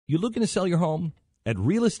You looking to sell your home? At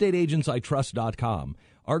realestateagentsitrust.com,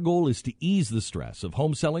 our goal is to ease the stress of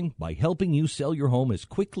home selling by helping you sell your home as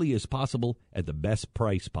quickly as possible at the best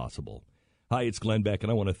price possible. Hi, it's Glenn Beck,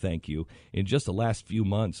 and I want to thank you. In just the last few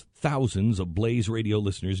months, thousands of Blaze Radio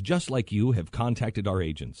listeners just like you have contacted our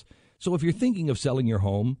agents. So if you're thinking of selling your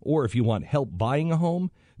home, or if you want help buying a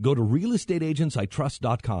home, go to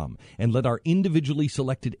realestateagentsitrust.com and let our individually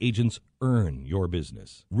selected agents earn your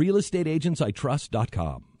business.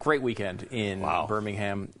 realestateagentsitrust.com. Great weekend in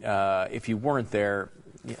Birmingham. If you weren't there,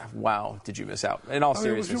 wow, did you miss out? In all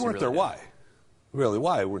seriousness, you weren't there. Why? Really,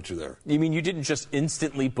 why weren't you there? You mean you didn't just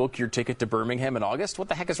instantly book your ticket to Birmingham in August? What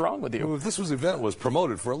the heck is wrong with you? Well, this event was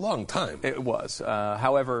promoted for a long time. It was.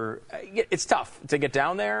 However, it's tough to get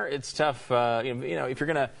down there. It's tough, if you're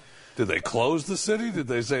going to... Did they close the city? Did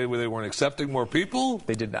they say they weren't accepting more people?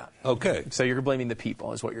 They did not. Okay. So you're blaming the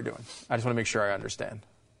people is what you're doing. I just want to make sure I understand.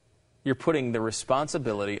 You're putting the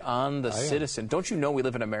responsibility on the citizen. Don't you know we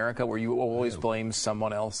live in America where you always blame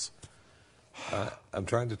someone else? I'm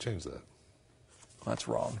trying to change that. That's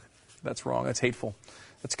wrong. That's wrong. That's hateful.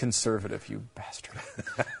 That's conservative, you bastard.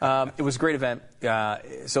 It was a great event.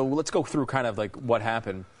 So let's go through kind of like what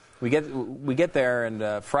happened. We get there,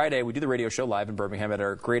 and Friday we do the radio show live in Birmingham at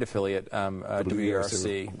our great affiliate,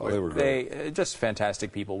 WERC. Oh, they were great. They just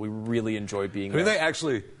fantastic people. We really enjoyed being there. They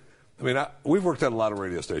actually, we've worked at a lot of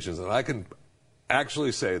radio stations, and I can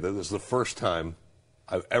actually say that this is the first time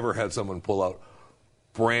I've ever had someone pull out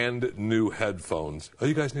brand new headphones. Oh,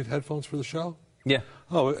 you guys need headphones for the show? Yeah.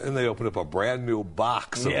 Oh, and they opened up a brand new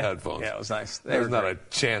box of headphones. Yeah, it was nice. There's not a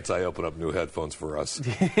chance I open up new headphones for us.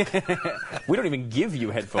 We don't even give you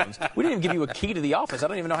headphones. We didn't even give you a key to the office. I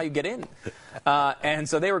don't even know how you get in. And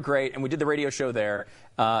so they were great, and we did the radio show there.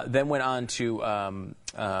 Then went on to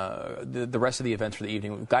the rest of the events for the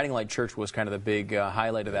evening. Guiding Light Church was kind of the big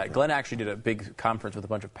highlight of that. Glenn actually did a big conference with a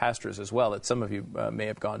bunch of pastors as well that some of you may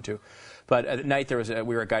have gone to. But at night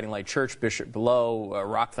we were at Guiding Light Church. Bishop Below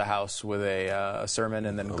rocked the house with a sermon,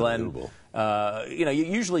 and then Glenn.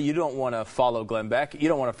 Usually you don't want to follow Glenn Beck. You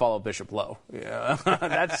don't want to follow Bishop Lowe.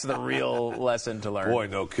 That's the real lesson to learn. Boy,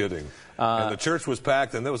 no kidding. And the church was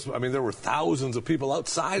packed, and there were thousands of people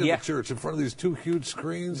outside of the church in front of these two huge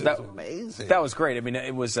screens. It was amazing. That was great.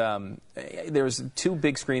 It was there was two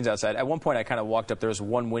big screens outside. At one point, I kind of walked up. There was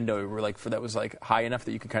one window that was like high enough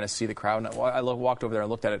that you could kind of see the crowd. And I walked over there and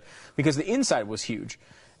looked at it because the inside was huge.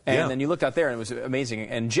 And then you looked out there, and it was amazing.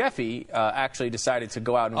 And Jeffy actually decided to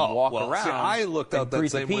go out and walk around. See, I looked out that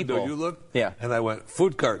same window you looked, and I went,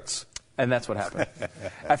 food carts. And that's what happened.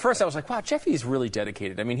 At first, I was like, wow, Jeffy's really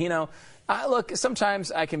dedicated. Look,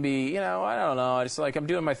 sometimes I can be, I don't know. I just I'm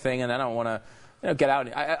doing my thing, and I don't want to, get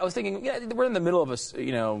out. I was thinking, we're in the middle of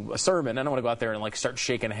a sermon. I don't want to go out there and start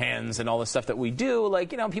shaking hands and all the stuff that we do.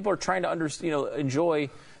 People are trying to enjoy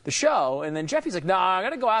the show. And then Jeffy's like, no, I got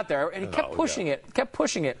to go out there. And he kept pushing it.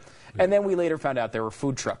 And then we later found out there were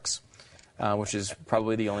food trucks, which is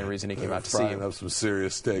probably the only reason he came out to see him. Frying up some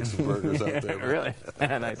serious steaks and burgers out there. Really?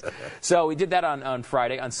 Nice. So we did that on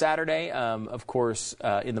Friday. On Saturday, of course,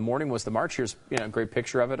 in the morning was the march. Here's a great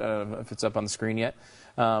picture of it. I don't know if it's up on the screen yet.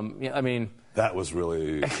 That was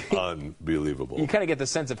really unbelievable. You kind of get the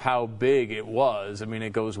sense of how big it was.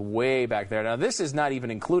 It goes way back there. Now, this is not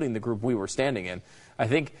even including the group we were standing in. I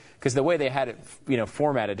think because the way they had it,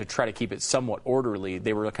 formatted to try to keep it somewhat orderly,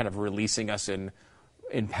 they were kind of releasing us in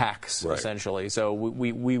packs, essentially. So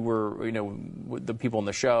we were, the people in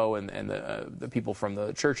the show and the people from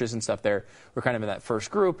the churches and stuff there were kind of in that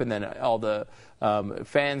first group, and then all the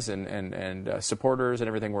fans and supporters and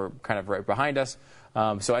everything were kind of right behind us.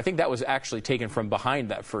 So I think that was actually taken from behind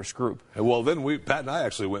that first group. Well, then Pat and I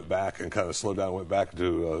actually went back and kind of slowed down, went back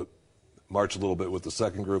to march a little bit with the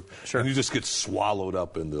second group. Sure. And you just get swallowed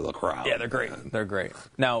up into the crowd. Yeah, they're great. Man. They're great.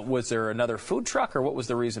 Now, was there another food truck, or what was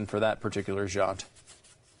the reason for that particular jaunt?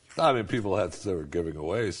 People they were giving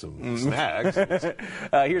away some snacks.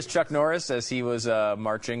 Here's Chuck Norris as he was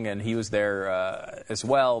marching, and he was there as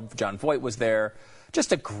well. John Voight was there.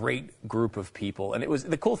 Just a great group of people. And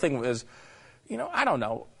the cool thing was, I don't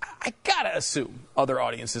know. I got to assume other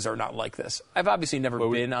audiences are not like this. I've obviously never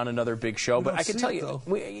been on another big show, but I can tell you,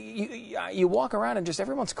 you walk around and just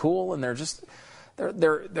everyone's cool, and they're just...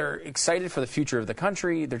 They're excited for the future of the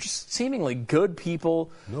country. They're just seemingly good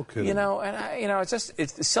people. No kidding.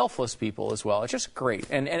 It's selfless people as well. It's just great.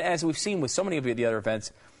 And as we've seen with so many of the other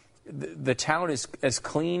events, the town is as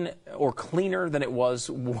clean or cleaner than it was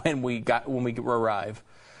when we arrive.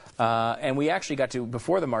 And we actually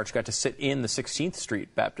before the march, got to sit in the 16th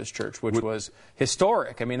Street Baptist Church, which was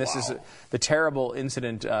historic. I mean, this is the terrible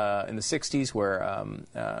incident in the 60s where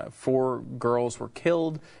 4 girls were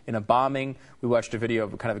killed in a bombing. We watched a video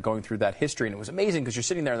of kind of going through that history, and it was amazing because you're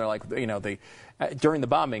sitting there and they're like, during the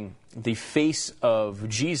bombing, the face of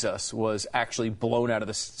Jesus was actually blown out of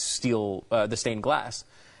the stained glass.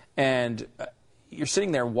 And you're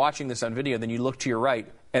sitting there watching this on video, then you look to your right,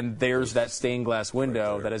 and there's that stained glass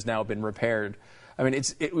window that has now been repaired. I mean,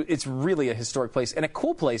 it's really a historic place and a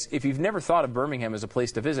cool place. If you've never thought of Birmingham as a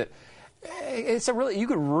place to visit, you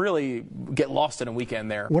could really get lost in a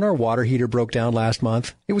weekend there. When our water heater broke down last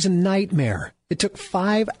month, it was a nightmare. It took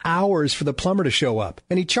 5 hours for the plumber to show up,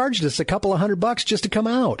 and he charged us a couple of $100 just to come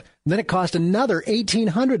out. And then it cost another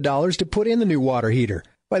 $1,800 to put in the new water heater.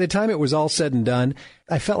 By the time it was all said and done,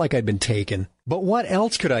 I felt like I'd been taken. But what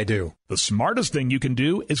else could I do? The smartest thing you can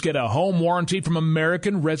do is get a home warranty from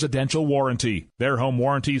American Residential Warranty. Their home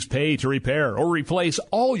warranties pay to repair or replace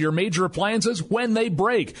all your major appliances when they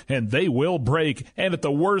break, and they will break, and at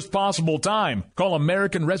the worst possible time. Call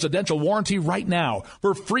American Residential Warranty right now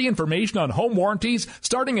for free information on home warranties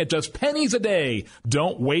starting at just pennies a day.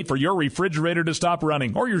 Don't wait for your refrigerator to stop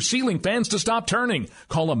running or your ceiling fans to stop turning.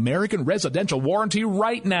 Call American Residential Warranty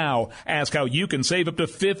right now. Ask how you can save up to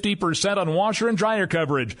 50% on washer and dryer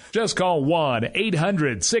coverage. Just call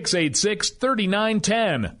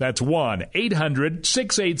 1-800-686-3910. That's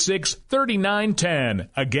 1-800-686-3910.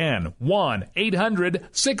 Again,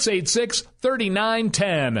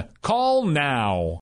 1-800-686-3910. Call now.